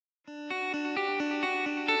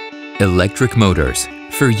Electric motors.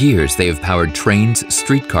 For years, they have powered trains,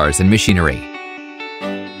 streetcars, and machinery.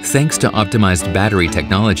 Thanks to optimized battery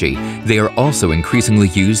technology, they are also increasingly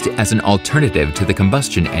used as an alternative to the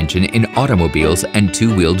combustion engine in automobiles and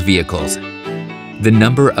two-wheeled vehicles. The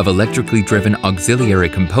number of electrically driven auxiliary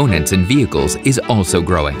components in vehicles is also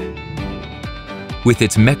growing. With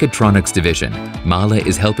its mechatronics division, MAHLE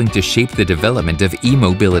is helping to shape the development of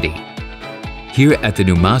e-mobility. Here at the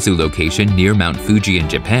Numazu location near Mount Fuji in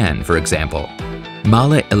Japan, for example,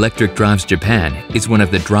 MAHLE Electric Drives Japan is one of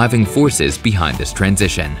the driving forces behind this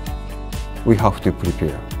transition. We have to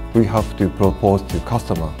prepare. We have to propose to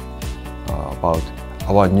customer about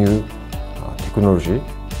our new technology.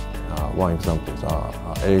 One example is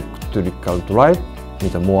electrical drive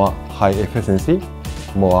with a more high efficiency,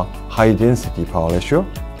 more high density power ratio,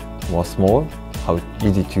 more small, how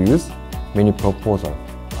easy to use. Many proposals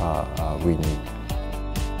we need.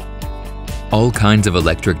 All kinds of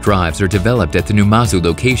electric drives are developed at the Numazu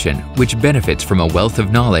location, which benefits from a wealth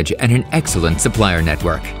of knowledge and an excellent supplier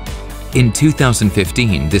network. In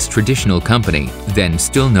 2015, this traditional company, then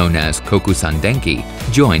still known as Kokusan Denki,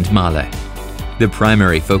 joined MAHLE. The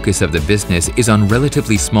primary focus of the business is on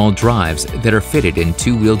relatively small drives that are fitted in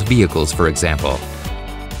two-wheeled vehicles, for example.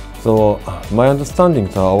 So my understanding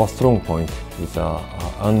that our strong point is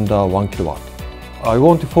under 1 kilowatt. I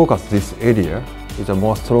want to focus this area with a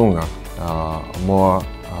more stronger, more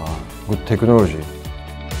good technology.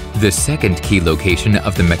 The second key location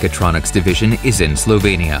of the mechatronics division is in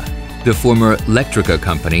Slovenia. The former Letrika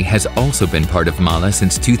company has also been part of MAHLE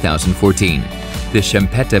since 2014. The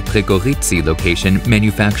Šempeter Gorici location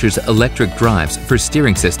manufactures electric drives for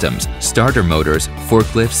steering systems, starter motors,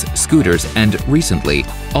 forklifts, scooters, and recently,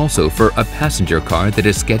 also for a passenger car that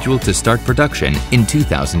is scheduled to start production in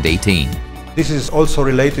 2018. This is also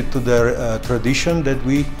related to the tradition that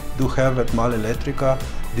we do have at MAHLE Letrika,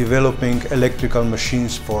 developing electrical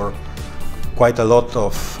machines for quite a lot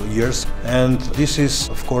of years. And this is,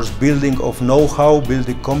 of course, building of know-how,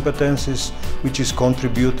 building competencies, which is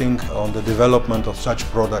contributing on the development of such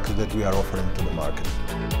products that we are offering to the market.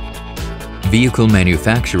 Vehicle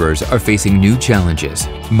manufacturers are facing new challenges.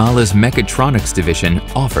 MAHLE's mechatronics division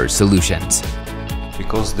offers solutions.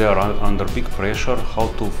 Because they are under big pressure, how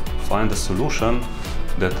to find a solution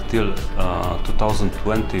that till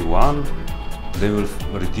 2021 they will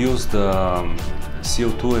reduce the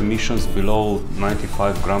CO2 emissions below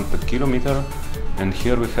 95 grams per kilometer, and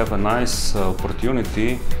here we have a nice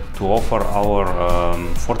opportunity to offer our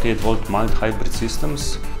 48-volt mild hybrid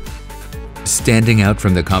systems. Standing out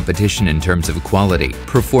from the competition in terms of quality,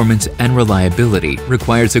 performance, and reliability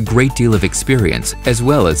requires a great deal of experience as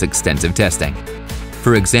well as extensive testing.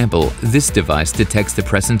 For example, this device detects the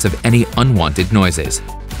presence of any unwanted noises.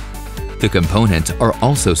 The components are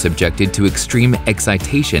also subjected to extreme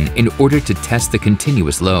excitation in order to test the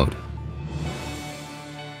continuous load.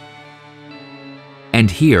 And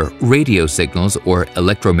here, radio signals or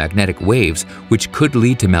electromagnetic waves, which could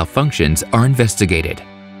lead to malfunctions, are investigated.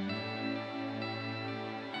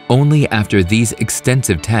 Only after these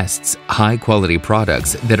extensive tests, high-quality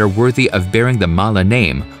products that are worthy of bearing the MAHLE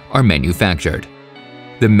name are manufactured.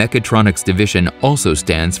 The mechatronics division also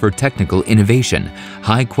stands for technical innovation,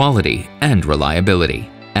 high quality, and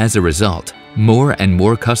reliability. As a result, more and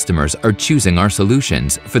more customers are choosing our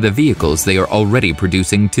solutions for the vehicles they are already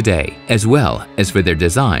producing today, as well as for their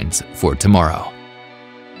designs for tomorrow.